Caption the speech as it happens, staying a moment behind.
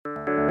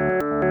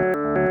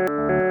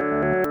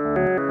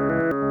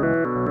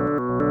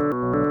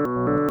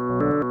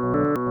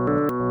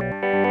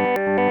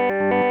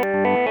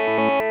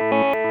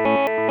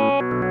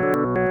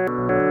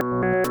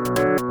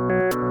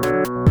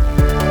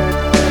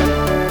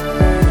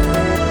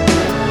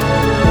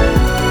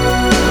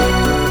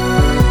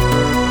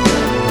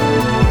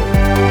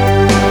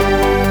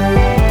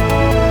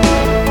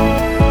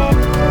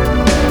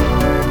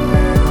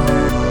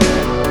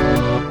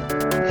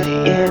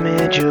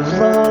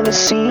wanna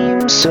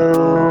seem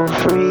so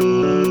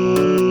free.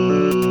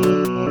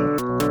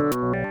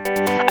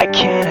 I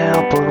can't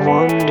help but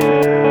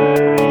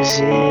wonder, is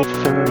it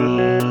for me?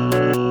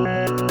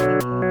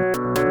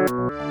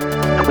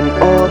 When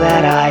all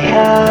that I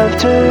have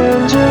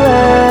turns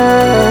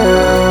around,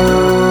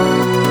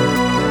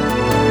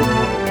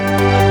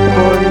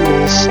 one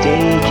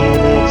mistake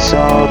and it's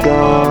all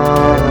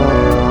gone.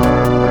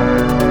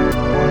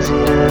 Was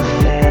it a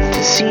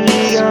fantasy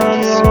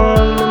gone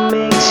wrong that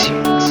makes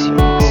you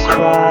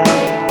cry?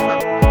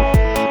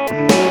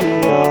 Maybe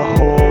a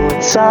hole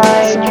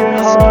inside your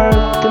heart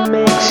that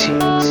makes you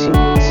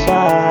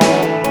lie.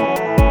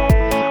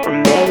 Or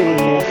maybe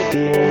you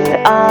fear that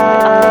I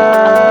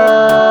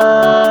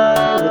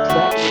would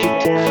let you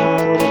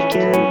down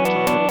again.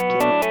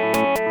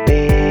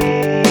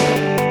 Babe,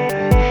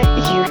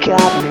 you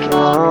got me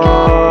wrong.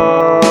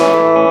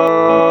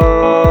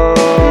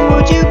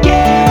 Would you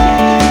care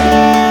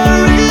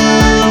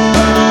if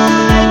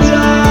I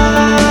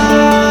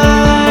died?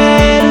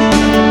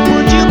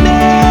 Would you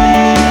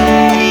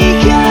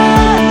make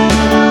up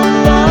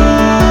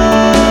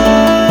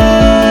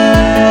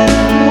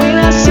when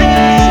I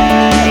say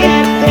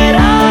that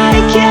I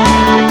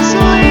can't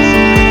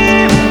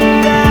sleep,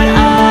 that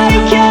I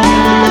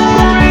can't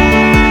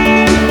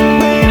breathe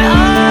when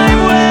I'm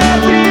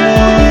with you?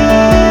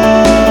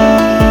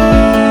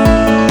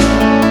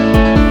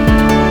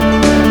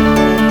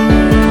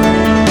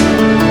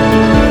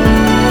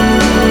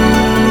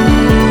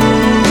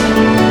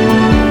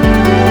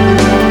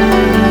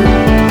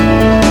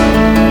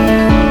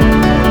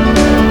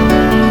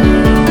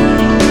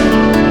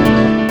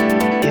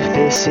 If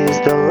this is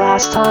the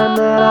last time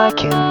that I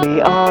can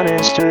be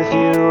honest with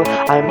you,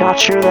 I'm not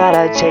sure that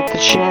I'd take the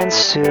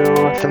chance to.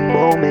 The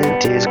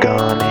moment is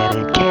gone and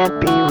it can't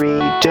be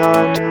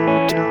redone.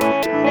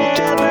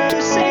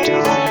 Never say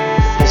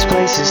that. This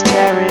place is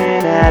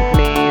tearing at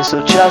me,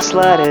 so just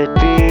let it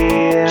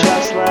be.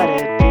 Just let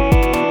it be.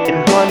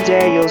 And one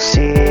day you'll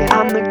see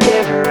I'm the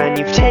giver and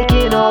you've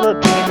taken all the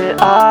pain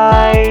that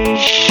I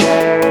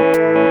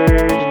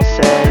shared and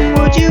said,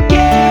 would you care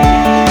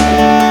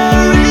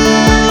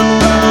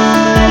if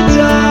I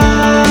died?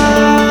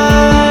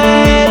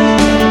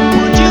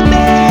 Would you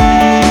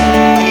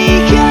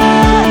make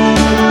up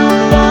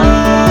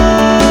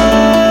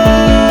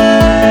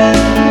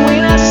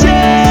when I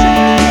say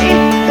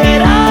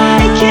that I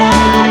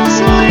can't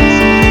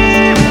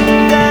sleep,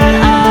 that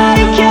I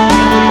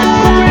can't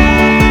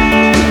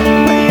breathe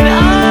when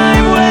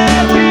I'm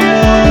with you?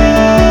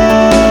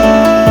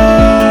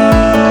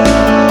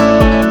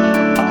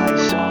 I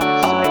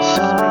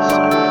saw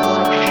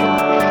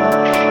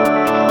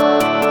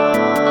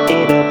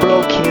in a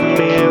broken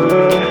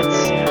mirror.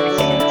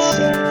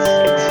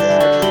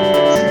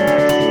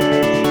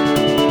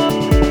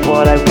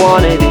 What I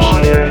wanted to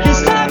hear.